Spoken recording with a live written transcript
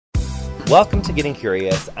Welcome to Getting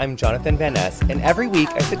Curious. I'm Jonathan Van Ness, and every week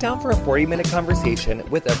I sit down for a 40-minute conversation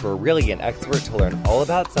with a brilliant expert to learn all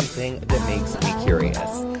about something that makes me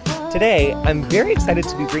curious. Today, I'm very excited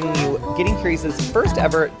to be bringing you Getting Curious's first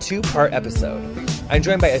ever two-part episode. I'm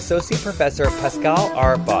joined by Associate Professor Pascal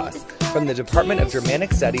R. Boss from the Department of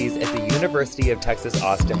Germanic Studies at the University of Texas,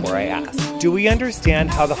 Austin, where I asked, do we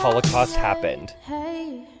understand how the Holocaust happened?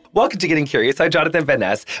 Welcome to Getting Curious. I'm Jonathan Van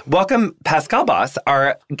Ness. Welcome Pascal Boss,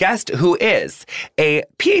 our guest, who is a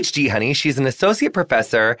PhD, honey. She's an associate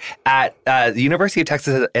professor at the University of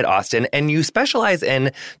Texas at Austin, and you specialize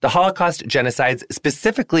in the Holocaust genocides,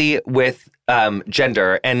 specifically with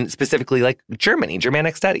gender and specifically like Germany,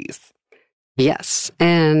 Germanic studies. Yes,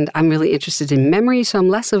 and I'm really interested in memory, so I'm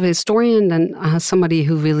less of a historian than somebody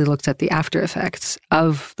who really looks at the after effects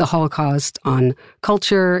of the Holocaust on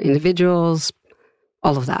culture, individuals,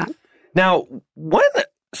 all of that. Now, one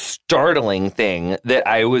startling thing that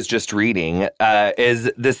I was just reading is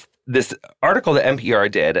this article that NPR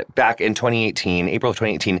did back in 2018, April of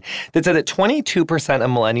 2018, that said that 22% of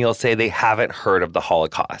millennials say they haven't heard of the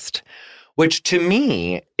Holocaust, which to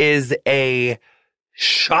me is a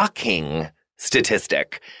shocking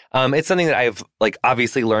statistic. It's something that I've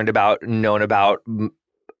obviously learned about, known about.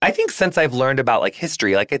 I think since I've learned about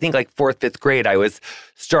history, I think 4th, 5th grade, I was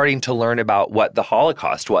starting to learn about what the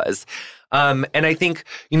Holocaust was. And I think,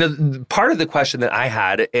 part of the question that I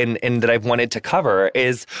had and that I've wanted to cover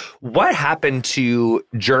is what happened to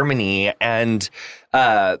Germany and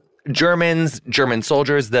German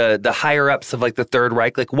soldiers, the higher ups of the Third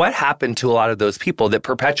Reich. What happened to a lot of those people that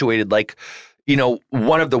perpetuated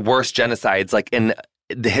one of the worst genocides in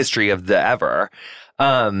the history of the ever.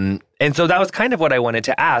 And so that was kind of what I wanted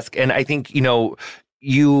to ask. And I think,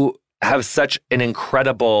 you have such an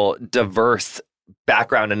incredible, diverse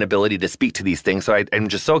background and ability to speak to these things. So I'm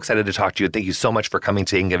just so excited to talk to you. Thank you so much for coming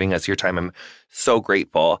today and giving us your time. I'm so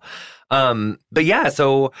grateful. But yeah,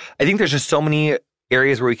 so I think there's just so many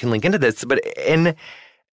areas where we can link into this. But in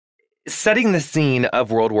setting the scene of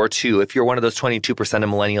World War II, if you're one of those 22% of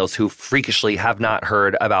millennials who freakishly have not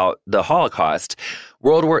heard about the Holocaust,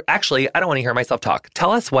 actually, I don't want to hear myself talk.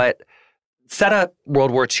 Tell us set up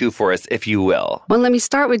World War II for us, if you will. Well, let me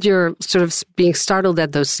start with your sort of being startled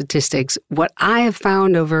at those statistics. What I have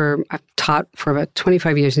found I've taught for about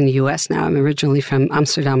 25 years in the U.S. now. I'm originally from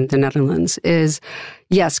Amsterdam, the Netherlands, is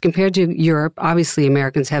yes, compared to Europe, obviously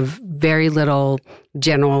Americans have very little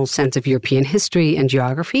general sense of European history and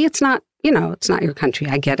geography. It's not, it's not your country.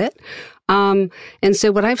 I get it. And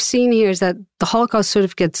so what I've seen here is that the Holocaust sort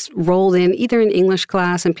of gets rolled in either in English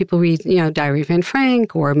class and people read, Diary of Anne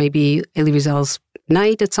Frank or maybe Elie Wiesel's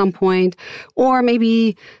Night at some point, or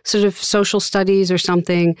maybe sort of social studies or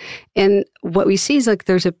something. And what we see is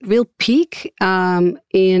there's a real peak in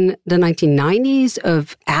the 1990s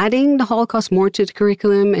of adding the Holocaust more to the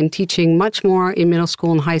curriculum and teaching much more in middle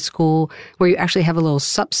school and high school, where you actually have a little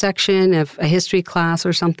subsection of a history class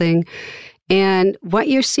or something. And what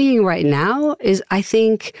you're seeing right now is, I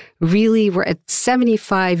think, really we're at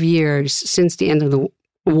 75 years since the end of the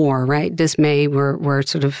war, right? This May, we're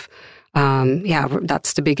sort of,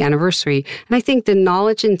 that's the big anniversary. And I think the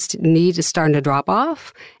knowledge and need is starting to drop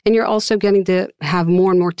off. And you're also getting to have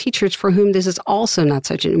more and more teachers for whom this is also not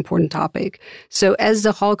such an important topic. So as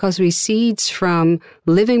the Holocaust recedes from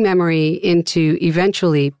living memory into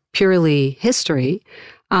eventually purely history,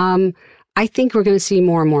 I think we're going to see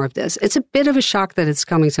more and more of this. It's a bit of a shock that it's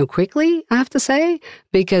coming so quickly, I have to say,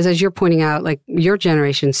 because as you're pointing out, your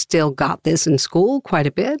generation still got this in school quite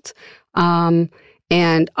a bit. And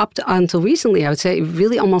until recently, I would say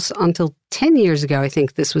really almost until 10 years ago, I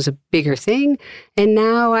think this was a bigger thing. And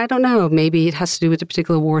now, I don't know, maybe it has to do with the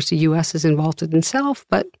particular wars the U.S. is involved in itself.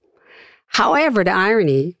 But however, the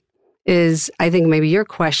irony is, I think maybe your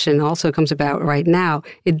question also comes about right now.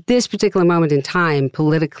 At this particular moment in time,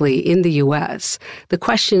 politically in the U.S., the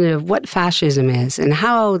question of what fascism is and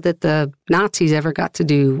how that the Nazis ever got to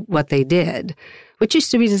do what they did, which used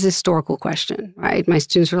to be this historical question, right? My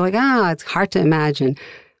students were like, it's hard to imagine.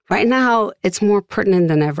 Right now, it's more pertinent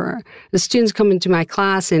than ever. The students come into my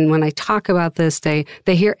class, and when I talk about this, they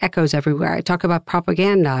hear echoes everywhere. I talk about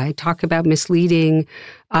propaganda. I talk about misleading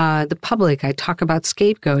the public. I talk about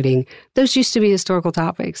scapegoating. Those used to be historical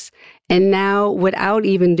topics. And now, without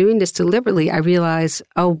even doing this deliberately, I realize,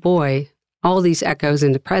 oh boy, all these echoes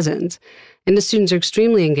in the present. And the students are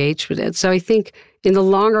extremely engaged with it. So I think in the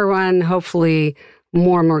longer run, hopefully,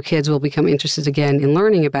 more and more kids will become interested again in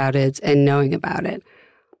learning about it and knowing about it.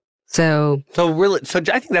 So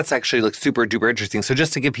I think that's actually super duper interesting. So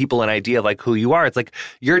just to give people an idea of who you are, it's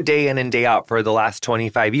your day in and day out for the last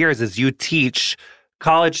 25 years is you teach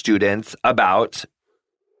college students about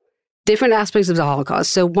different aspects of the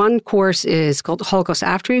Holocaust. So one course is called Holocaust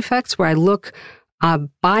After Effects, where I look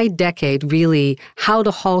by decade, really, how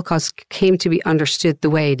the Holocaust came to be understood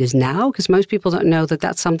the way it is now, because most people don't know that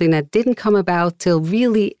that's something that didn't come about till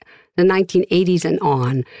really the 1980s and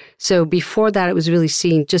on. So before that, it was really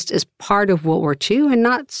seen just as part of World War II and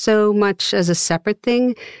not so much as a separate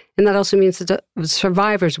thing. And that also means that the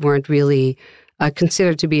survivors weren't really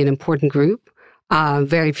considered to be an important group.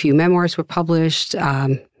 Very few memoirs were published.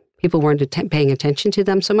 People weren't paying attention to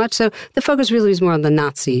them so much. So the focus really was more on the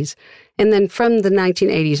Nazis. And then from the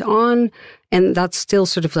 1980s on, and that's still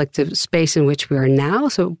sort of like the space in which we are now.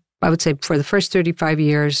 So I would say for the first 35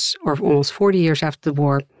 years or almost 40 years after the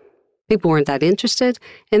war, people weren't that interested.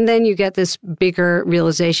 And then you get this bigger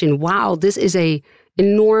realization, wow, this is a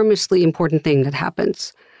enormously important thing that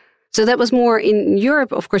happens. So that was more in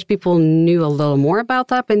Europe. Of course, people knew a little more about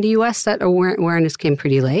that. But in the US, that awareness came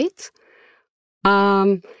pretty late.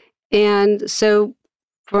 And so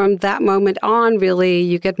from that moment on, really,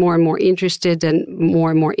 you get more and more interested and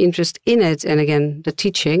more interest in it. And again, the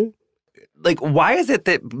teaching. Like, why is it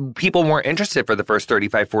that people weren't interested for the first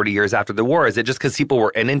 35, 40 years after the war? Is it just because people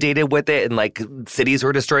were inundated with it and, like, cities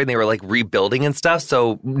were destroyed and they were, like, rebuilding and stuff?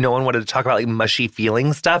 So no one wanted to talk about, like, mushy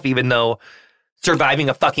feeling stuff, even though surviving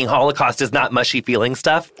a fucking Holocaust is not mushy feeling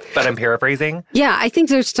stuff, but I'm paraphrasing. Yeah, I think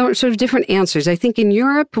there's sort of different answers. I think in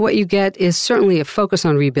Europe, what you get is certainly a focus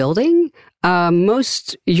on rebuilding.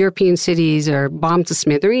 Most European cities are bombed to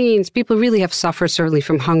smithereens. People really have suffered certainly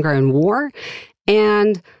from hunger and war.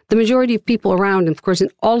 And the majority of people around, and of course in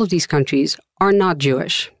all of these countries, are not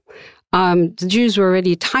Jewish. The Jews were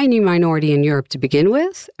already a tiny minority in Europe to begin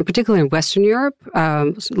with, particularly in Western Europe,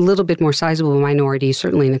 a little bit more sizable minority,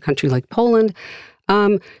 certainly in a country like Poland.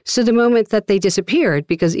 So the moment that they disappeared,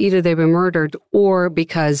 because either they were murdered or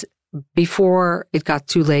because before it got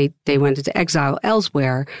too late, they went into exile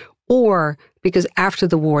elsewhere, or because after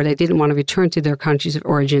the war, they didn't want to return to their countries of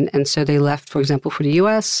origin, and so they left, for example, for the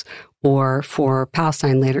U.S. or for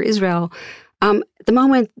Palestine, later Israel. The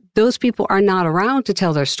moment those people are not around to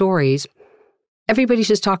tell their stories, everybody's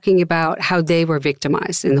just talking about how they were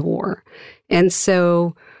victimized in the war. And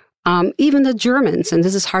so even the Germans, and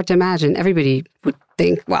this is hard to imagine, everybody would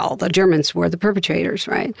think, well, the Germans were the perpetrators,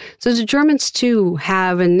 right? So the Germans, too,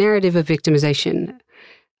 have a narrative of victimization.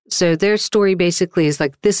 So their story basically is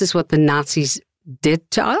like, this is what the Nazis did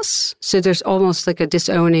to us. So there's almost like a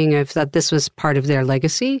disowning of that this was part of their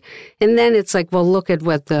legacy. And then it's like, well, look at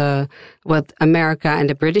what America and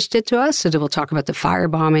the British did to us. So they will talk about the fire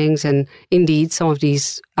bombings. And indeed, some of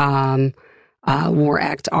these war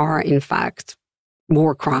acts are, in fact,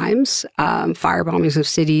 war crimes, fire bombings of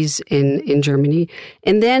cities in Germany.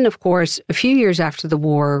 And then, of course, a few years after the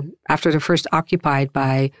war, after they're first occupied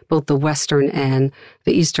by both the Western and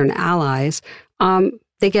the Eastern Allies,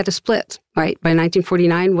 they get a split, right? By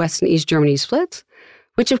 1949, West and East Germany split,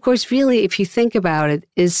 which, of course, really, if you think about it,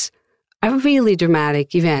 is a really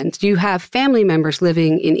dramatic event. You have family members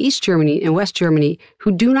living in East Germany and West Germany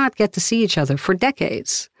who do not get to see each other for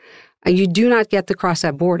decades. You do not get to cross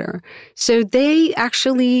that border. So they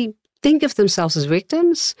actually think of themselves as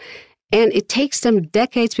victims, and it takes them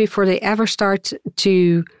decades before they ever start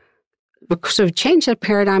to sort of change that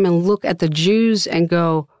paradigm and look at the Jews and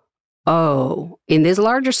go, oh, in this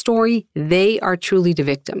larger story, they are truly the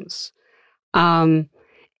victims. And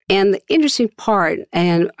the interesting part,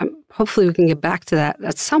 and hopefully we can get back to that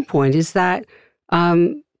at some point, is that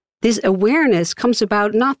this awareness comes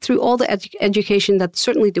about not through all the education that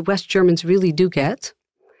certainly the West Germans really do get,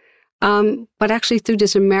 but actually through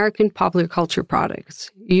this American popular culture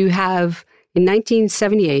product. You have, in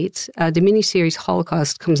 1978, the miniseries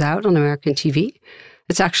Holocaust comes out on American TV.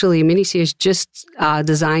 It's actually a miniseries just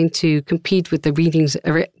designed to compete with the ratings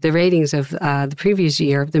of the previous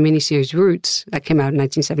year of the miniseries Roots that came out in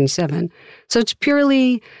 1977. So it's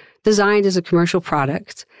purely designed as a commercial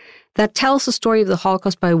product that tells the story of the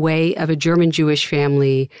Holocaust by way of a German Jewish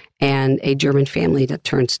family and a German family that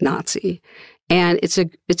turns Nazi. And it's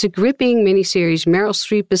a gripping miniseries. Meryl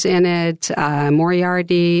Streep is in it,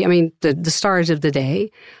 Moriarty, I mean, the stars of the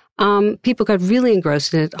day. People got really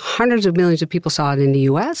engrossed in it. Hundreds of millions of people saw it in the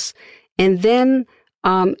U.S. And then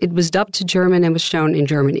it was dubbed to German and was shown in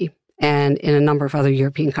Germany and in a number of other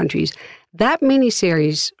European countries. That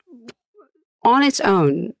miniseries, on its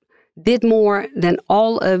own, did more than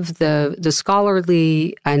all of the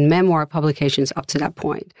scholarly and memoir publications up to that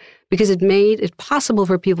point, because it made it possible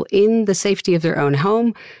for people in the safety of their own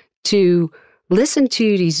home to listen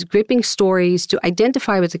to these gripping stories, to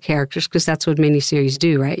identify with the characters, because that's what miniseries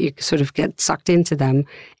do, right? You sort of get sucked into them,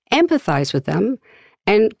 empathize with them,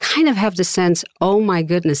 and kind of have the sense, oh my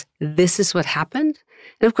goodness, this is what happened.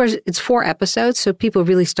 And of course, it's 4 episodes, so people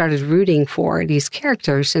really started rooting for these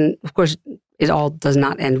characters. And of course, it all does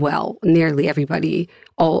not end well. Nearly everybody,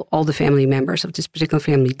 all the family members of this particular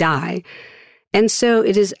family die. And so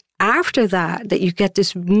it is after that that you get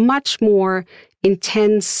this much more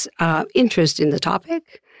intense interest in the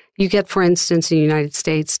topic. You get, for instance, in the United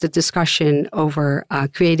States, the discussion over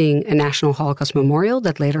creating a National Holocaust Memorial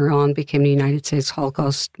that later on became the United States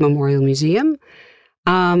Holocaust Memorial Museum.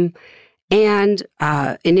 And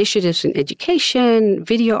initiatives in education,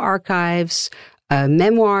 video archives,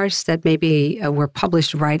 memoirs that maybe were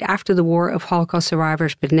published right after the war of Holocaust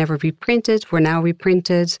survivors but never reprinted, were now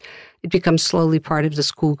reprinted. It becomes slowly part of the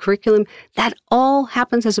school curriculum. That all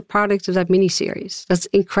happens as a product of that miniseries. That's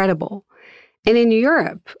incredible. And in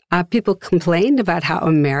Europe, people complained about how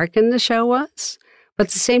American the show was, but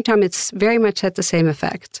at the same time, it's very much had the same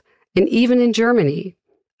effect. And even in Germany,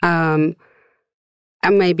 and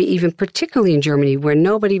maybe even particularly in Germany, where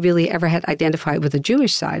nobody really ever had identified with the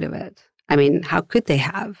Jewish side of it. I mean, how could they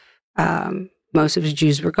have? Most of the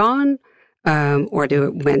Jews were gone, or they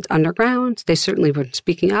went underground. They certainly weren't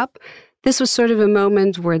speaking up. This was sort of a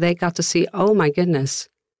moment where they got to see, oh my goodness.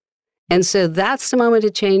 And so that's the moment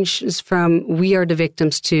it changes from we are the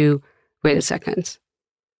victims to, wait a second,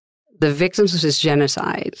 the victims of this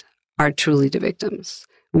genocide are truly the victims.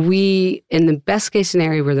 We, in the best case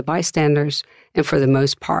scenario, were the bystanders, and for the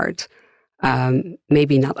most part,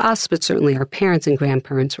 maybe not us, but certainly our parents and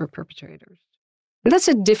grandparents were perpetrators. And that's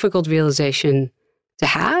a difficult realization to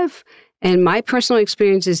have. And my personal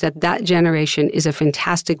experience is that that generation is a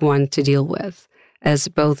fantastic one to deal with, as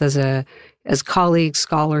both as colleagues,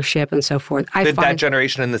 scholarship, and so forth. That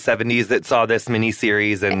generation in the 70s that saw this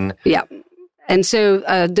miniseries and... Yeah. And so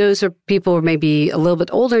those are people who are maybe a little bit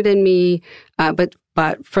older than me, but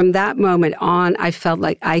from that moment on, I felt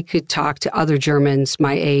like I could talk to other Germans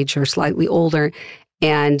my age or slightly older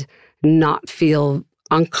and not feel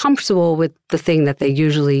uncomfortable with the thing that they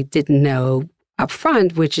usually didn't know up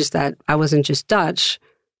front, which is that I wasn't just Dutch,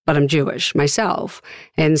 but I'm Jewish myself.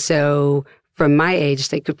 And so from my age,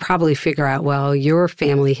 they could probably figure out, well, your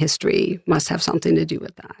family history must have something to do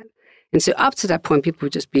with that. And so up to that point, people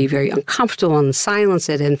would just be very uncomfortable and silence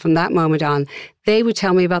it. And from that moment on, they would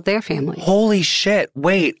tell me about their family. Holy shit.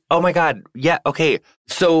 Wait. Oh my God. Yeah. Okay.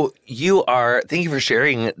 So thank you for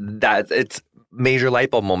sharing that. It's major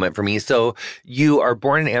light bulb moment for me. So you are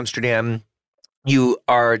born in Amsterdam. You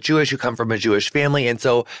are Jewish, you come from a Jewish family. And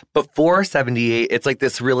so before 78, it's like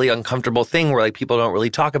this really uncomfortable thing where like people don't really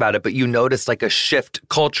talk about it, but you notice like a shift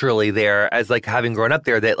culturally there as like having grown up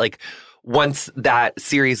there that like once that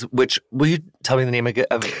series, which, will you tell me the name of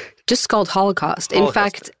it? Just called Holocaust. In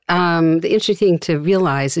fact, the interesting thing to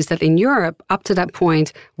realize is that in Europe, up to that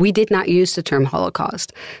point, we did not use the term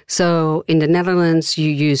Holocaust. So in the Netherlands,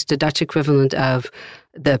 you used the Dutch equivalent of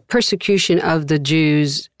the persecution of the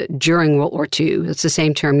Jews during World War II. It's the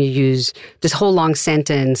same term you use, this whole long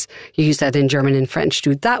sentence, you use that in German and French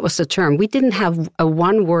too. That was the term. We didn't have a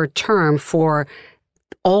one-word term for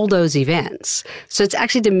all those events. So it's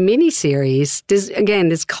actually the miniseries,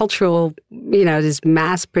 this cultural, this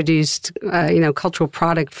mass-produced, cultural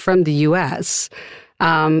product from the U.S.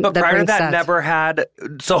 But prior to that, never had...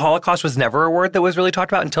 So Holocaust was never a word that was really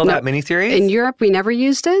talked about until that miniseries? In Europe, we never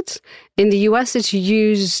used it. In the U.S., it's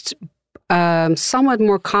used somewhat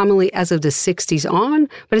more commonly as of the 60s on,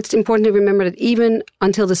 but it's important to remember that even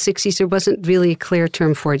until the 60s, there wasn't really a clear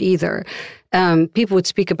term for it either. People would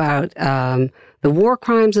speak about the war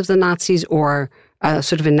crimes of the Nazis, or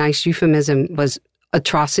sort of a nice euphemism was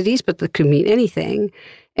atrocities, but that could mean anything.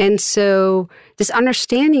 And so this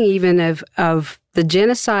understanding even of the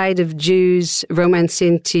genocide of Jews, Roma and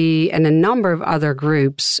Sinti, and a number of other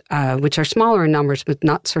groups, which are smaller in numbers, but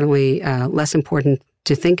not certainly less important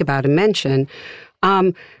to think about and mention,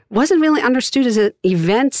 wasn't really understood as an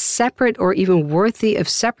event separate or even worthy of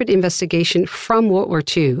separate investigation from World War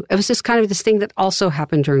II. It was just kind of this thing that also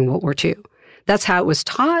happened during World War II. That's how it was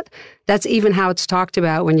taught. That's even how it's talked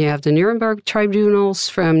about when you have the Nuremberg tribunals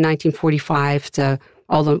from 1945 to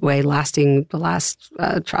all the way lasting the last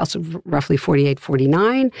trials of roughly 48,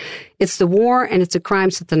 49. It's the war and it's the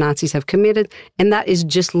crimes that the Nazis have committed. And that is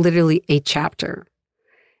just literally a chapter.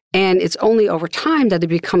 And it's only over time that it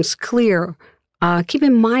becomes clear. Keep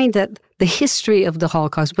in mind that the history of the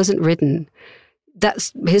Holocaust wasn't written.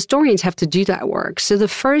 Historians have to do that work. So the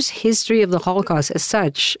first history of the Holocaust as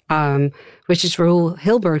such, which is Raoul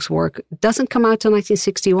Hilberg's work, doesn't come out till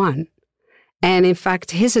 1961. And in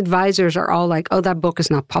fact, his advisors are all like, oh, that book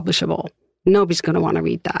is not publishable. Nobody's going to want to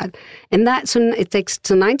read that. And so it takes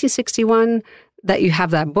till 1961 that you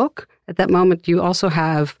have that book. At that moment, you also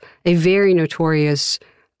have a very notorious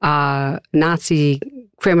Nazi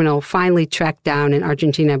criminal finally tracked down in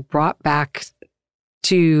Argentina, brought back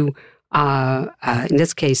to, in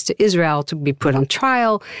this case, to Israel to be put on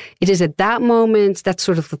trial. It is at that moment, that's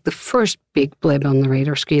sort of like the first big blip on the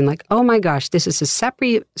radar screen, like, oh my gosh, this is a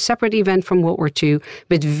separate event from World War II,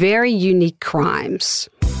 but very unique crimes.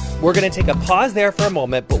 We're going to take a pause there for a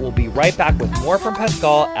moment, but we'll be right back with more from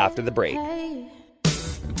Pascal after the break.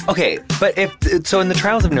 Okay, but so in the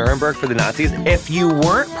trials of Nuremberg for the Nazis, if you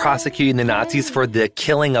weren't prosecuting the Nazis for the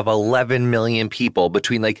killing of 11 million people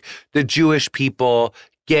between like the Jewish people,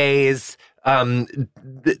 gays,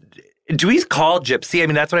 do we call gypsy? I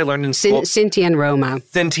mean, that's what I learned in school. Sinti and Roma.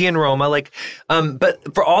 Sinti and Roma. Like,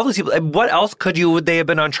 but for all those people, what else would they have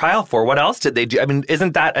been on trial for? What else did they do? I mean,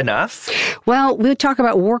 isn't that enough? Well, we would talk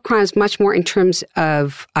about war crimes much more in terms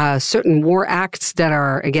of certain war acts that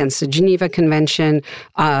are against the Geneva Convention.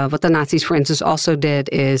 What the Nazis, for instance, also did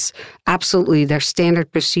is absolutely their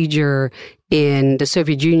standard procedure in the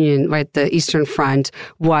Soviet Union, right, the Eastern Front,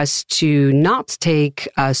 was to not take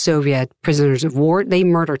Soviet prisoners of war. They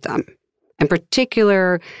murdered them. In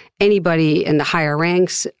particular, anybody in the higher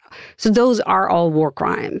ranks. So those are all war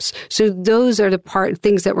crimes. So those are the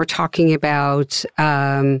things that we're talking about.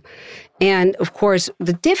 And of course,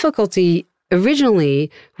 the difficulty originally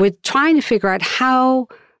with trying to figure out how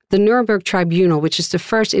the Nuremberg Tribunal, which is the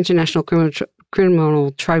first international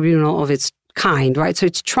criminal tribunal of its kind, right? So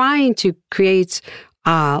it's trying to create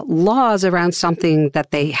laws around something that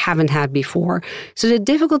they haven't had before. So the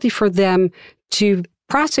difficulty for them to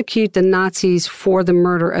prosecute the Nazis for the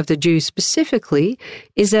murder of the Jews specifically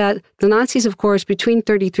is that the Nazis, of course, between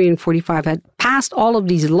 33 and 45 had passed all of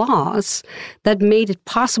these laws that made it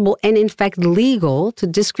possible and in fact legal to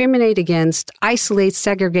discriminate against, isolate,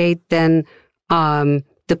 segregate, then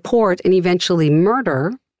deport and eventually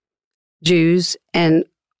murder Jews and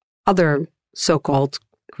other so-called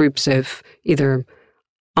groups of either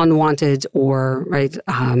unwanted or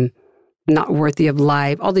not worthy of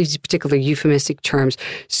life, all these particular euphemistic terms.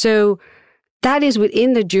 So that is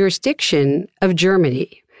within the jurisdiction of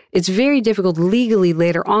Germany. It's very difficult legally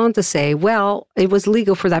later on to say, well, it was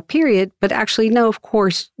legal for that period, but actually, no, of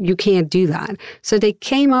course, you can't do that. So they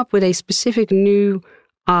came up with a specific new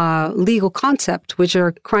legal concept, which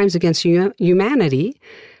are crimes against humanity,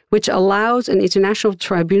 which allows an international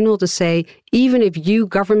tribunal to say, even if you,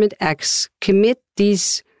 government X, commit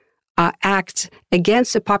these acts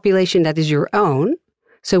against a population that is your own,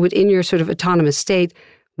 so within your sort of autonomous state,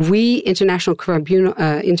 we, International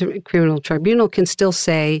Criminal Tribunal, can still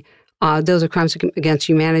say those are crimes against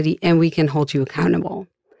humanity and we can hold you accountable.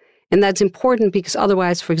 And that's important because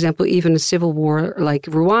otherwise, for example, even a civil war like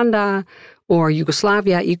Rwanda or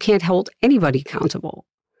Yugoslavia, you can't hold anybody accountable.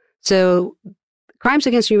 So crimes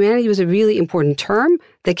against humanity was a really important term.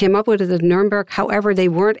 They came up with it at Nuremberg. However, they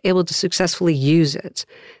weren't able to successfully use it.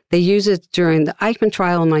 They used it during the Eichmann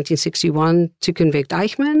trial in 1961 to convict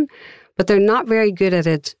Eichmann, but they're not very good at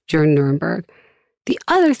it during Nuremberg. The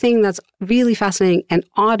other thing that's really fascinating and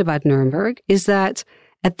odd about Nuremberg is that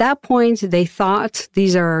at that point, they thought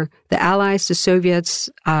these are the Allies, the Soviets,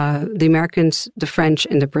 the Americans, the French,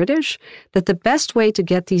 and the British, that the best way to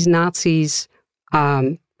get these Nazis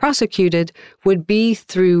prosecuted would be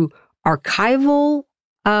through archival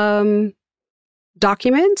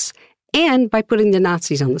documents and by putting the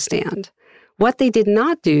Nazis on the stand. What they did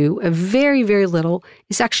not do, a very, very little,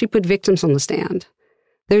 is actually put victims on the stand.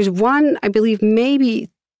 There's one, I believe, maybe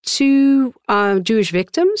two Jewish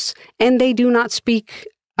victims, and they do not speak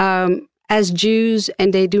as Jews,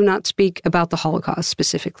 and they do not speak about the Holocaust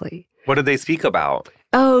specifically. What did they speak about?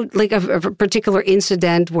 Oh, like a particular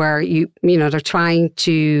incident where they're trying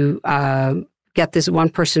to get this one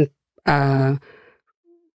person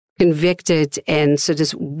convicted, and so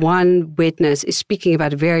this one witness is speaking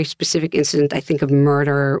about a very specific incident, I think of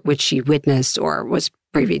murder, which she witnessed or was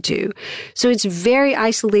privy to. So it's very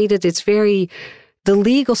isolated. The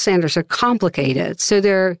legal standards are complicated.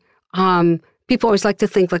 So people always like to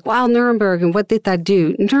think like, wow, Nuremberg, and what did that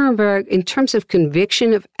do? Nuremberg, in terms of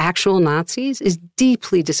conviction of actual Nazis, is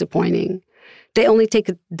deeply disappointing. They only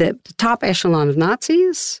take the top echelon of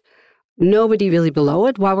Nazis, nobody really below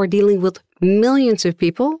it, while we're dealing with millions of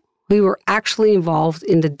people who were actually involved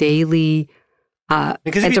in the daily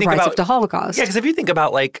enterprise of the Holocaust. Yeah, because if you think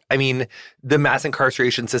about, the mass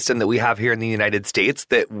incarceration system that we have here in the United States,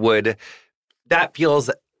 that feels,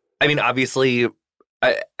 obviously,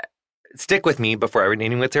 stick with me before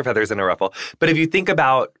everyone gets their feathers in a ruffle. But if you think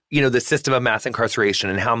about, the system of mass incarceration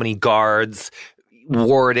and how many guards,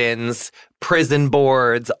 wardens, prison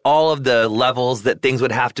boards, all of the levels that things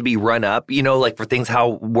would have to be run up, for things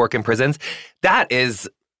how work in prisons, that is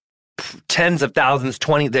tens of thousands,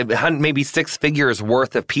 maybe six figures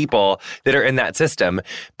worth of people that are in that system.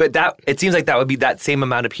 But it seems like that would be that same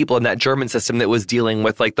amount of people in that German system that was dealing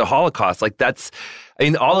with like the Holocaust. Like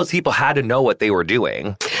all those people had to know what they were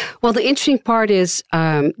doing. Well, the interesting part is,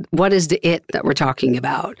 what is the it that we're talking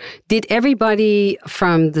about? Did everybody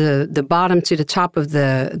from the bottom to the top of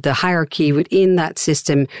the hierarchy within that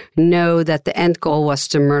system know that the end goal was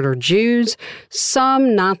to murder Jews?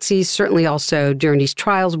 Some Nazis, certainly also during these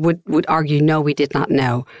trials, would argue, no, we did not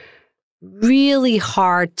know. Really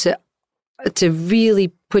hard to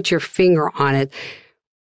really put your finger on it.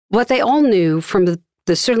 What they all knew from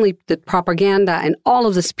certainly the propaganda and all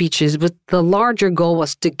of the speeches, but the larger goal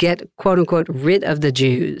was to get, quote unquote, rid of the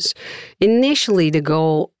Jews. Initially, the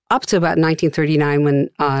goal up to about 1939,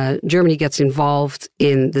 when Germany gets involved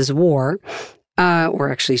in this war,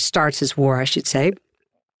 or actually starts this war, I should say,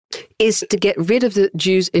 is to get rid of the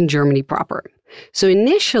Jews in Germany proper. So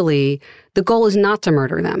initially, the goal is not to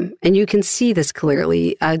murder them. And you can see this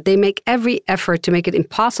clearly. They make every effort to make it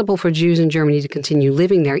impossible for Jews in Germany to continue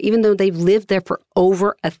living there, even though they've lived there for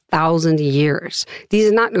over 1,000 years. These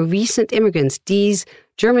are not recent immigrants. These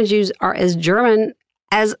German Jews are as German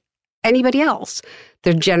as anybody else.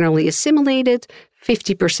 They're generally assimilated.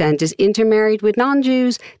 50% is intermarried with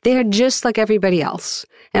non-Jews. They're just like everybody else.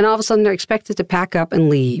 And all of a sudden, they're expected to pack up and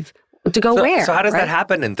leave. To go where? So how does that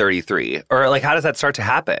happen in 33? Or like, how does that start to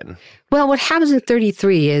happen? Well, what happens in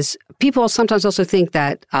 33 is people sometimes also think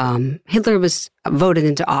that Hitler was voted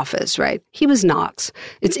into office, right? He was not.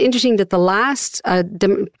 It's interesting that the last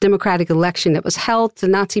democratic election that was held, the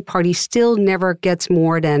Nazi Party still never gets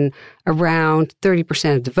more than around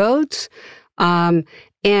 30% of the votes.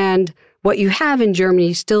 And what you have in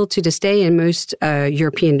Germany still to this day in most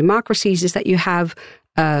European democracies is that you have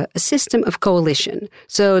a system of coalition.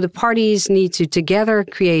 So the parties need to together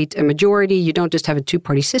create a majority. You don't just have a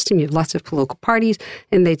two-party system. You have lots of political parties,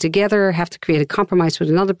 and they together have to create a compromise with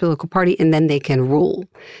another political party, and then they can rule.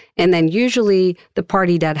 And then usually the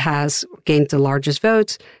party that has gained the largest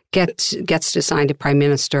votes gets to assign the prime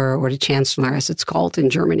minister or the chancellor, as it's called in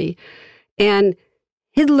Germany. And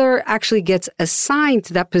Hitler actually gets assigned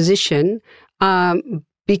to that position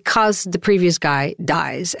because the previous guy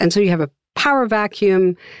dies. And so you have a power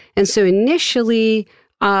vacuum. And so initially,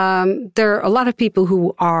 there are a lot of people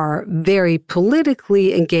who are very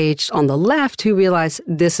politically engaged on the left who realize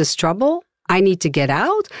this is trouble. I need to get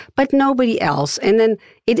out, but nobody else. And then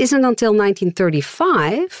it isn't until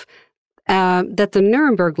 1935 that the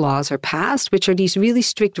Nuremberg laws are passed, which are these really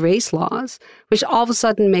strict race laws, which all of a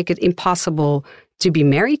sudden make it impossible to be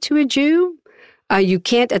married to a Jew. You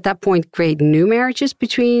can't, at that point, create new marriages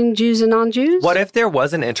between Jews and non-Jews. What if there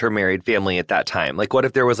was an intermarried family at that time? Like, what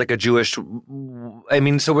if there was like a Jewish... I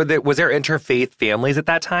mean, so was there interfaith families at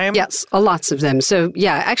that time? Yes, lots of them. So,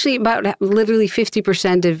 yeah, actually about literally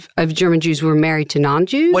 50% of German Jews were married to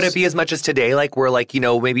non-Jews. Would it be as much as today? Like, we're like,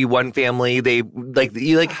 maybe one family, they, like,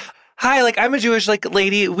 you like... Hi, like I'm a Jewish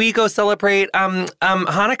lady. We go celebrate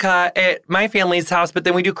Hanukkah at my family's house, but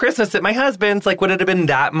then we do Christmas at my husband's. Like, would it have been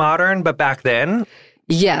that modern? But back then,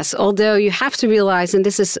 yes. Although you have to realize, and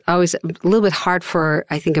this is always a little bit hard for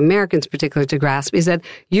I think Americans particularly to grasp, is that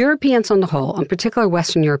Europeans on the whole, in particular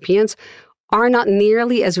Western Europeans, are not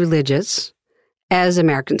nearly as religious as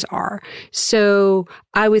Americans are. So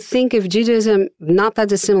I would think of Judaism not that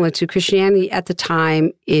dissimilar to Christianity at the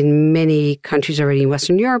time in many countries already in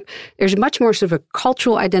Western Europe. There's much more sort of a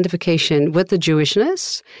cultural identification with the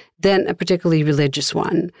Jewishness than a particularly religious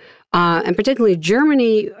one. And particularly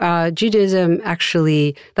Germany, Judaism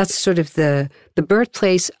actually, that's sort of the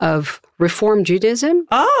birthplace of Reform Judaism.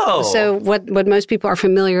 Oh. So what most people are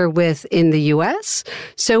familiar with in the U.S.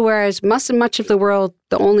 So whereas much of the world,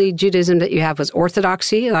 the only Judaism that you have was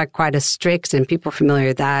Orthodoxy, like quite as strict, and people are familiar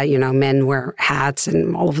with that, men wear hats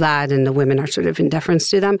and all of that, and the women are sort of in deference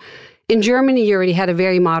to them. In Germany, you already had a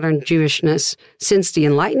very modern Jewishness since the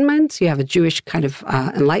Enlightenment. You have a Jewish kind of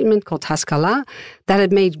Enlightenment called Haskalah that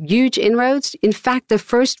had made huge inroads. In fact, the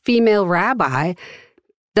first female rabbi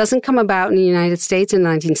doesn't come about in the United States in the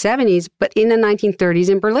 1970s, but in the 1930s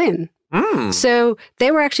in Berlin. Mm. So they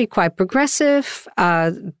were actually quite progressive.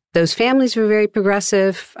 Those families were very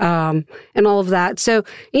progressive and all of that. So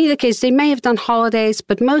in either case, they may have done holidays,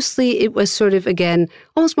 but mostly it was sort of, again,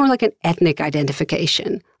 almost more like an ethnic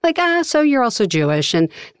identification. Like, so you're also Jewish. And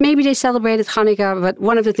maybe they celebrated Hanukkah. But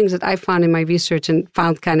one of the things that I found in my research and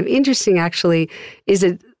found kind of interesting, actually, is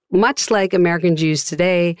that much like American Jews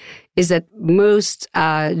today, is that most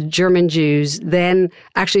German Jews then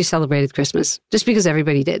actually celebrated Christmas, just because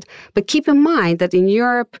everybody did. But keep in mind that in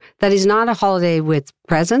Europe, that is not a holiday with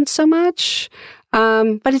presents so much.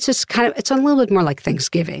 But it's just it's a little bit more like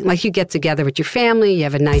Thanksgiving. Like you get together with your family, you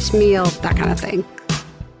have a nice meal, that kind of thing.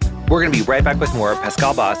 We're going to be right back with more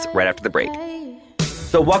Pascal Boss right after the break.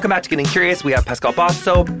 So welcome back to Getting Curious. We have Pascal Boss.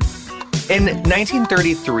 So in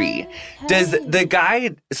 1933, was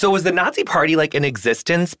the Nazi Party like in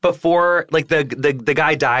existence before, like the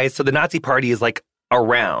guy dies? So the Nazi Party is like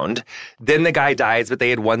around. Then the guy dies, but they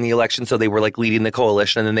had won the election, so they were like leading the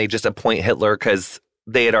coalition, and then they just appoint Hitler because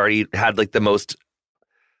they had already had like the most,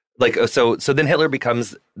 like, so then Hitler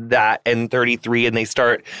becomes that in 33, and they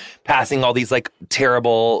start passing all these like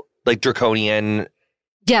terrible, like draconian.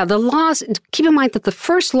 Yeah, the laws, keep in mind that the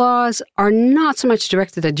first laws are not so much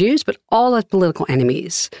directed at Jews, but all at political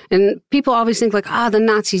enemies. And people always think like, the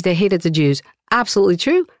Nazis, they hated the Jews. Absolutely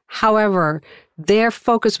true. However, their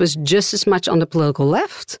focus was just as much on the political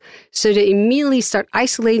left. So they immediately start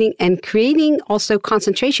isolating and creating also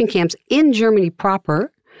concentration camps in Germany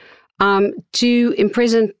proper to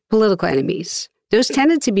imprison political enemies. Those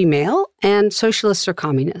tended to be male, and socialists or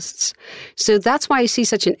communists. So that's why you see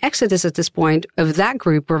such an exodus at this point of that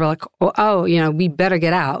group where we're like, we better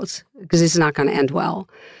get out because this is not going to end well.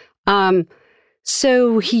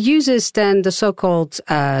 So he uses then the so-called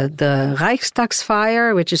the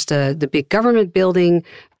Reichstagsfire, which is the big government building.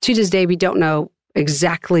 To this day, we don't know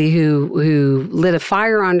exactly who lit a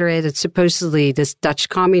fire under it. It's supposedly this Dutch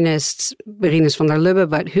communist, Rinus van der Lubbe,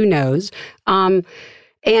 but who knows?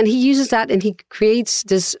 And he uses that and he creates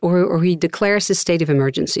this, or he declares this state of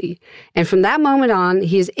emergency. And from that moment on,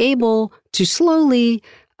 he is able to slowly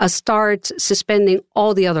start suspending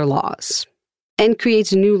all the other laws and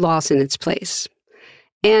creates new laws in its place.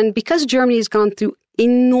 And because Germany has gone through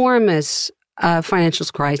enormous financial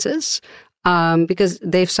crisis, because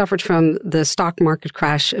they've suffered from the stock market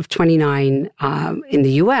crash of 29 in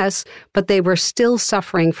the U.S., but they were still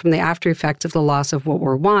suffering from the after effects of the loss of World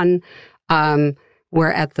War I,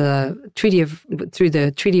 where through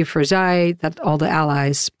the Treaty of Versailles that all the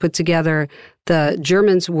allies put together, the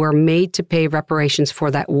Germans were made to pay reparations for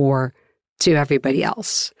that war to everybody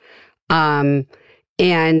else.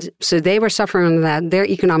 And so they were suffering from that. Their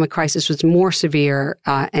economic crisis was more severe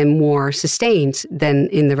and more sustained than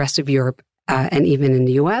in the rest of Europe and even in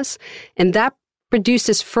the U.S. And that produced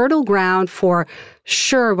this fertile ground for,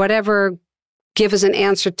 sure, whatever, give us an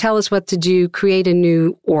answer, tell us what to do, create a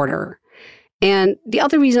new order. And the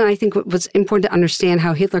other reason I think what's important to understand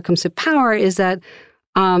how Hitler comes to power is that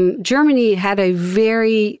Germany had a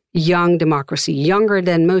very young democracy, younger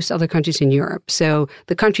than most other countries in Europe. So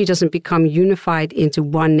the country doesn't become unified into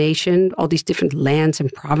one nation, all these different lands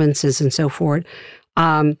and provinces and so forth,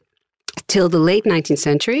 till the late 19th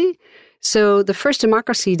century. So the first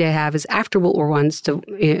democracy they have is after World War I,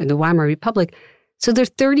 the Weimar Republic. So they're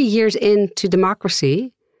 30 years into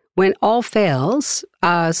democracy. When all fails,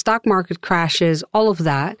 stock market crashes, all of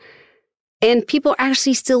that, and people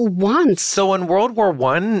actually still want. So in World War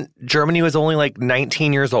I, Germany was only like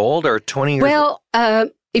 19 years old or 20 years old?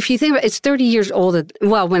 Well, if you think about it, it's 30 years old.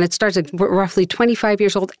 When it starts at roughly 25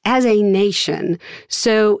 years old as a nation.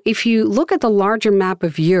 So if you look at the larger map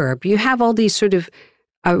of Europe, you have all these sort of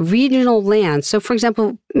regional lands. So, for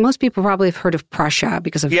example, most people probably have heard of Prussia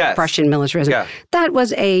because of Prussian militarism. Yeah. That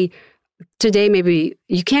was today, maybe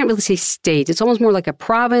you can't really say state. It's almost more like a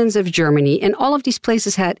province of Germany. And all of these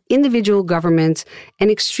places had individual governments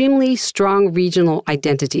and extremely strong regional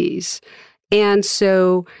identities. And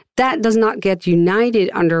so that does not get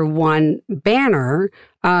united under one banner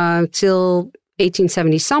till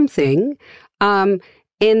 1870-something.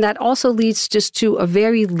 And that also leads just to a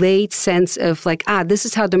very late sense of like, this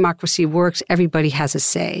is how democracy works. Everybody has a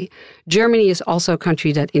say. Germany is also a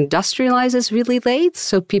country that industrializes really late.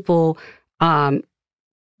 So people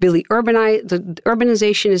really urbanize. The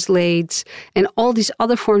urbanization is late. And all these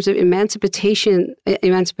other forms of emancipation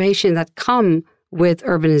that come with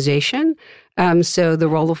urbanization. So the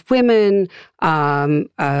role of women,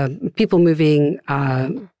 people moving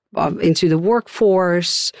into the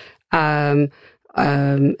workforce,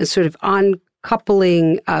 a sort of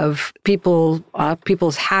uncoupling of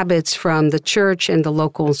people's habits from the church and the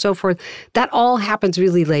local and so forth. That all happens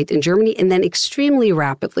really late in Germany and then extremely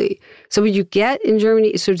rapidly. So what you get in Germany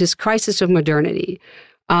is sort of this crisis of modernity.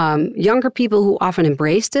 Younger people who often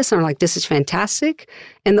embrace this are like, this is fantastic.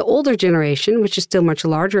 And the older generation, which is still much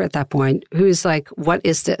larger at that point, who is like, what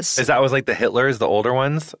is this? Is that was like the Hitlers, the older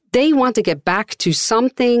ones? They want to get back to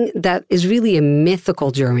something that is really a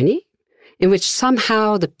mythical Germany, in which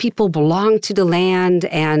somehow the people belong to the land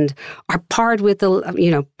and are part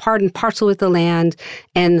and parcel with the land.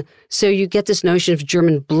 And so you get this notion of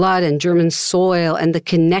German blood and German soil and the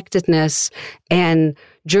connectedness and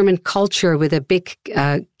German culture with a big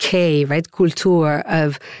K, right? Kultur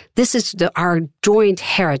of this is our joint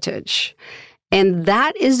heritage. And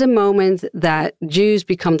that is the moment that Jews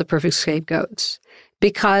become the perfect scapegoats,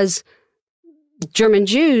 because German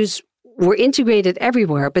Jews were integrated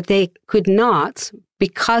everywhere, but they could not,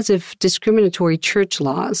 because of discriminatory church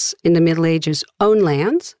laws in the Middle Ages, own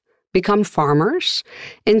land, become farmers.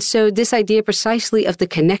 And so this idea precisely of the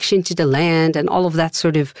connection to the land and all of that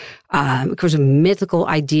sort of mythical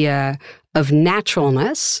idea of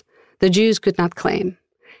naturalness, the Jews could not claim.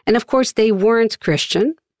 And of course, they weren't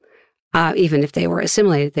Christian. Even if they were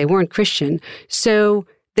assimilated, they weren't Christian. So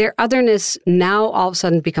their otherness now all of a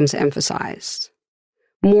sudden becomes emphasized.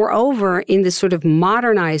 Moreover, in this sort of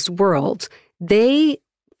modernized world, they,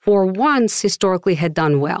 for once, historically had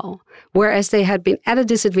done well, whereas they had been at a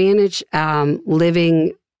disadvantage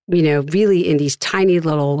living, really in these tiny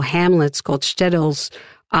little hamlets called shtetls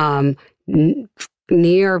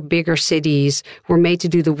near bigger cities, were made to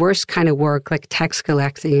do the worst kind of work, like tax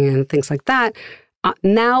collecting and things like that.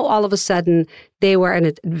 Now, all of a sudden, they were at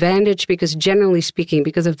an advantage because, generally speaking,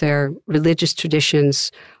 because of their religious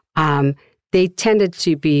traditions, they tended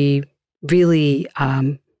to be really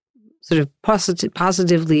sort of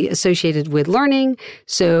positively associated with learning.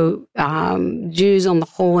 So Jews on the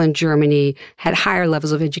whole in Germany had higher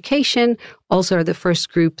levels of education, also are the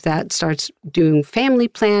first group that starts doing family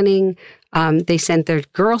planning. They sent their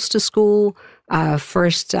girls to school.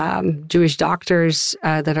 First Jewish doctors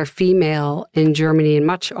that are female in Germany and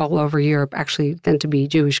much all over Europe actually tend to be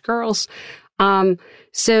Jewish girls.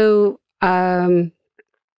 So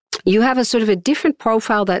you have a sort of a different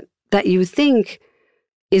profile that you think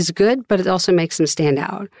is good, but it also makes them stand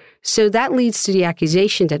out. So that leads to the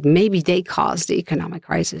accusation that maybe they caused the economic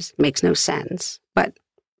crisis. It makes no sense. But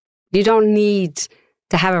you don't need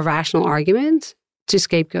to have a rational argument to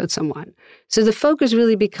scapegoat someone. So the focus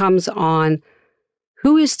really becomes on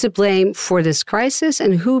who is to blame for this crisis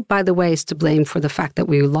and who, by the way, is to blame for the fact that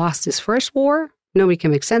we lost this first war. Nobody can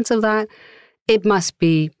make sense of that. It must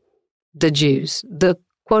be the Jews, the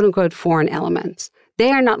quote-unquote foreign elements. They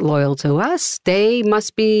are not loyal to us. They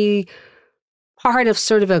must be part of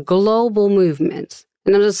sort of a global movement.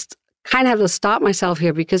 And I'm just kind of have to stop myself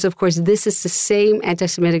here because, of course, this is the same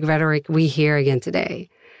anti-Semitic rhetoric we hear again today.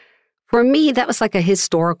 For me, that was like a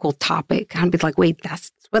historical topic. I'd be like, wait,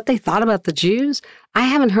 that's what they thought about the Jews? I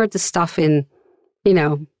haven't heard this stuff in,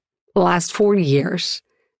 the last 40 years.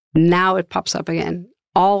 Now it pops up again.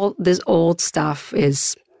 All this old stuff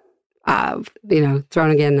is, thrown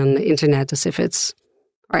again on the internet as if it's,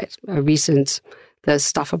 the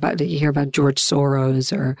stuff that you hear about George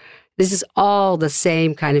Soros, or this is all the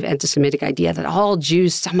same kind of anti-Semitic idea that all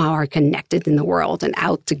Jews somehow are connected in the world and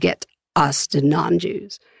out to get us, the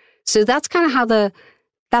non-Jews. So that's kind of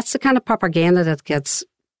that's the kind of propaganda that gets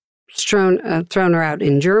thrown out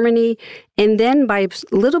in Germany. And then by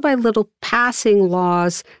little passing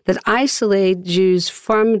laws that isolate Jews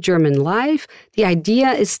from German life, the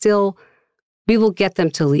idea is still, we will get them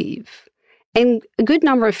to leave. And a good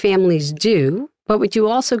number of families do, but what you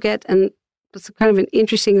also get, and it's kind of an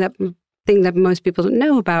interesting thing that most people don't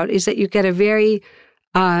know about, is that you get a very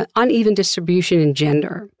uneven distribution in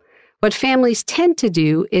gender. What families tend to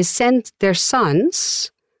do is send their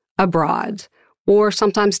sons abroad, or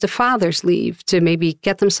sometimes the fathers leave to maybe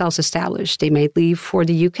get themselves established. They may leave for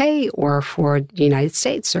the UK or for the United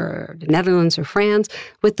States or the Netherlands or France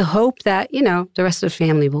with the hope that, the rest of the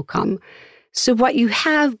family will come. So what you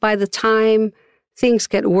have by the time things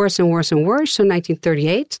get worse and worse and worse, so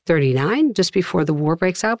 1938, 39, just before the war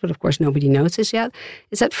breaks out, but of course nobody knows this yet,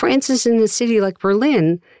 is that, for instance, in a city like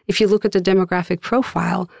Berlin, if you look at the demographic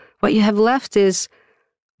profile, what you have left is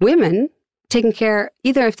women taking care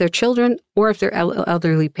either of their children or of their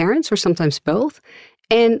elderly parents, or sometimes both.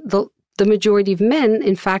 And the majority of men,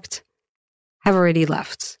 in fact, have already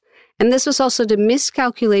left. And this was also the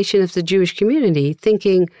miscalculation of the Jewish community,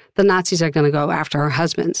 thinking the Nazis are going to go after our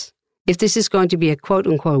husbands. If this is going to be a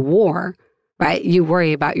quote-unquote war, right, you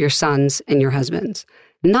worry about your sons and your husbands,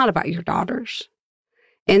 not about your daughters.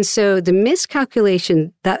 And so the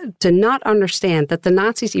miscalculation to not understand that the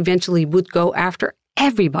Nazis eventually would go after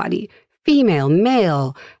everybody, female,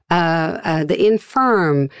 male, the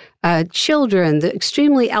infirm, children, the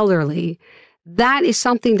extremely elderly, that is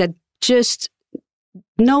something that just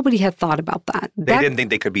nobody had thought about that. They didn't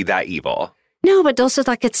think they could be that evil. No, but also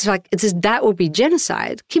that would be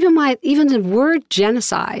genocide. Keep in mind, even the word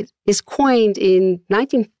genocide is coined in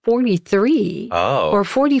 1943 or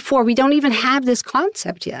 44. We don't even have this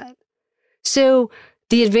concept yet. So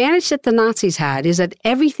the advantage that the Nazis had is that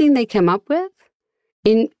everything they came up with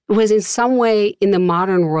was in some way in the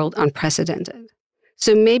modern world unprecedented.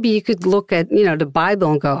 So maybe you could look at, the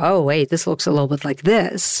Bible and go, oh, wait, this looks a little bit like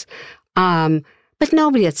this. But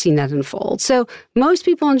nobody had seen that unfold. So most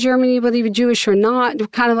people in Germany, whether you're Jewish or not, were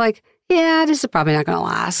kind of like, yeah, this is probably not going to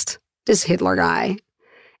last, this Hitler guy.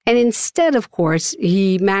 And instead, of course,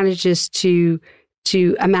 he manages to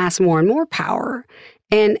amass more and more power.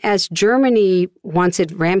 And as Germany, once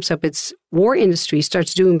it ramps up its war industry,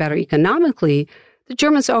 starts doing better economically, the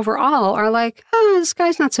Germans overall are like, oh, this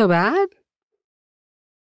guy's not so bad.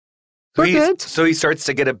 We're good. So he starts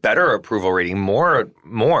to get a better approval rating,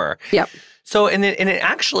 more. Yep. So, and it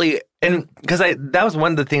actually, and because that was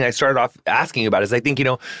one of the things I started off asking about is I think,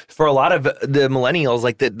 for a lot of the millennials,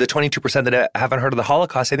 like the 22% that haven't heard of the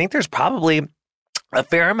Holocaust, I think there's probably a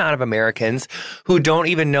fair amount of Americans who don't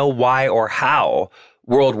even know why or how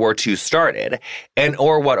World War II started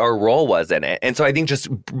or what our role was in it. And so I think just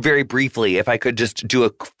very briefly, if I could just do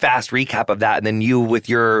a fast recap of that, and then you with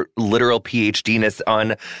your literal PhD-ness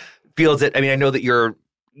on fields that, I know that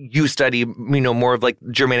you study, more of like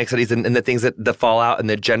Germanic studies and the things that the fallout and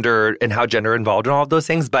the gender and how gender involved in all of those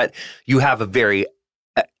things, but you have a very,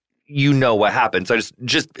 what happened. So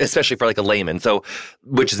just especially for like a layman, so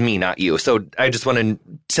which is me, not you. So I just want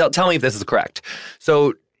to tell me if this is correct.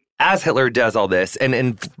 So as Hitler does all this, and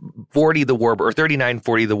in 39,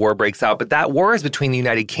 40, the war breaks out. But that war is between the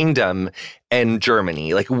United Kingdom and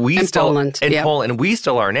Germany. Like Poland. Poland, we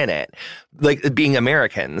still aren't in it. Like being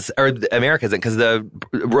Americans, because the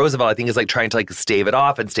Roosevelt, I think, is like trying to like stave it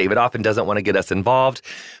off and doesn't want to get us involved.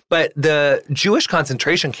 But the Jewish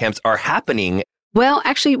concentration camps are happening. Well,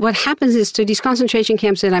 actually, what happens is to these concentration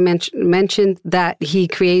camps that I mentioned that he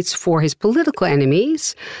creates for his political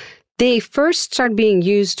enemies, they first start being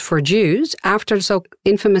used for Jews after the so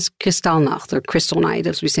infamous Kristallnacht, or Crystal Night,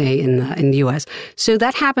 as we say in the U.S. So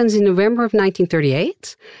that happens in November of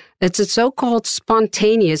 1938. It's a so-called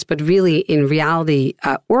spontaneous, but really in reality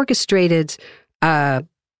orchestrated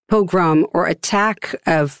pogrom or attack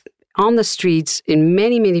on the streets in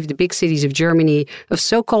many, many of the big cities of Germany of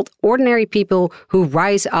so-called ordinary people who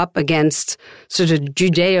rise up against sort of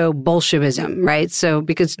Judeo-Bolshevism, right? So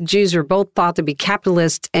because Jews are both thought to be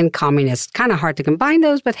capitalist and communist. Kind of hard to combine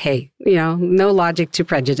those, but hey, no logic to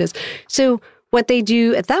prejudice. So what they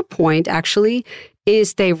do at that point, actually,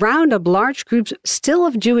 is they round up large groups still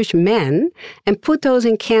of Jewish men and put those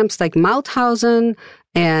in camps like Mauthausen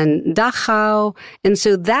and Dachau. And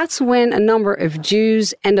so that's when a number of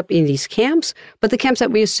Jews end up in these camps. But the camps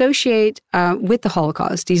that we associate with the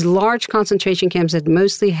Holocaust, these large concentration camps that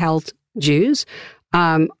mostly held Jews,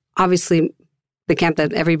 obviously the camp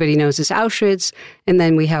that everybody knows is Auschwitz. And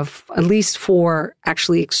then we have at least 4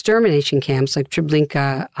 actually extermination camps like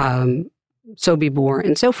Treblinka, Sobibor,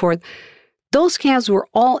 and so forth. Those camps were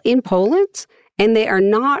all in Poland, and they are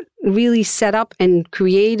not really set up and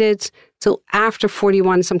created till after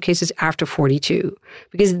 41, in some cases after 42,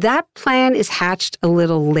 because that plan is hatched a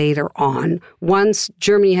little later on. Once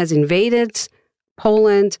Germany has invaded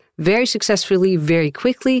Poland very successfully, very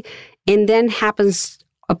quickly, and then happens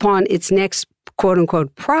upon its next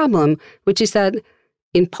quote-unquote problem, which is that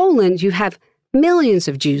in Poland you have millions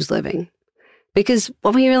of Jews living. Because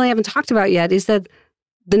what we really haven't talked about yet is that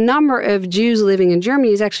the number of Jews living in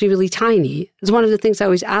Germany is actually really tiny. It's one of the things I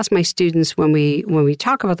always ask my students when we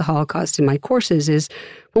talk about the Holocaust in my courses is,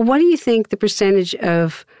 well, what do you think the percentage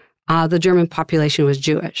of the German population was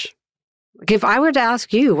Jewish? Like if I were to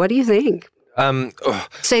ask you, what do you think?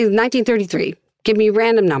 Say 1933. Give me a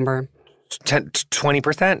random number.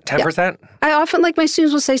 20%? 10%? Yeah. I often, my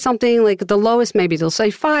students will say something like the lowest, maybe they'll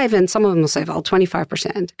say 5, and some of them will say,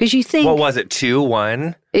 25%. Because you think... What was it, 2,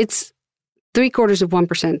 1? It's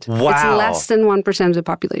 0.75%. Wow. It's less than 1% of the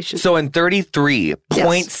population. So in 33,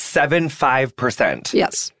 0.75%.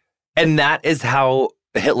 Yes. And that is how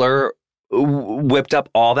Hitler whipped up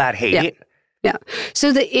all that hate? Yeah.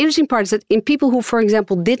 So the interesting part is that in people who, for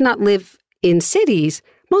example, did not live in cities,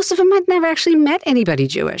 most of them had never actually met anybody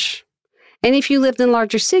Jewish. And if you lived in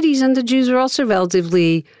larger cities, then the Jews were also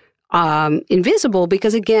relatively invisible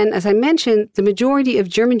because, again, as I mentioned, the majority of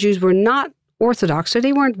German Jews were not Orthodox, so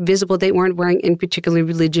they weren't visible. They weren't wearing in particularly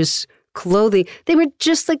religious clothing. They were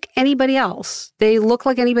just like anybody else. They looked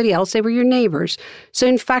like anybody else. They were your neighbors. So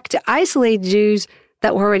in fact, to isolate Jews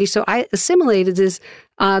that were already so assimilated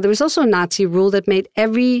there was also a Nazi rule that made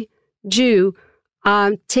every Jew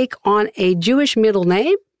take on a Jewish middle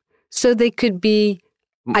name so they could be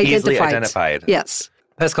easily identified. Yes.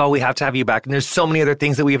 Pascal, we have to have you back. And there's so many other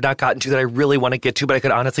things that we have not gotten to that I really want to get to, but I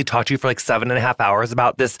could honestly talk to you for 7.5 hours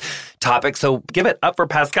about this topic. So give it up for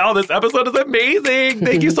Pascal. This episode is amazing.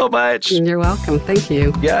 Thank you so much. You're welcome. Thank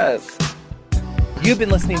you. Yes. You've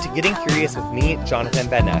been listening to Getting Curious with me, Jonathan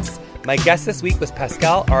Van Ness. My guest this week was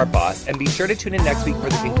Pascal Arbos, and be sure to tune in next week for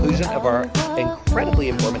the conclusion of our incredibly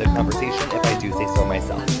informative conversation, if I do say so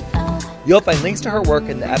myself. You'll find links to her work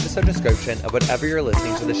in the episode description of whatever you're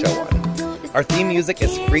listening to the show on. Our theme music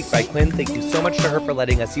is Freak by Quinn. Thank you so much to her for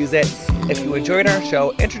letting us use it. If you enjoyed our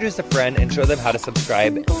show, introduce a friend and show them how to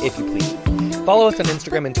subscribe, if you please. Follow us on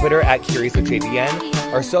Instagram and Twitter at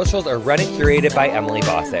CuriousWithJVN. Our socials are run and curated by Emily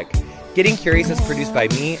Bosick. Getting Curious is produced by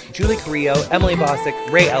me, Julie Carrillo, Emily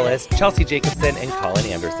Bosick, Ray Ellis, Chelsea Jacobson, and Colin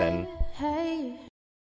Anderson.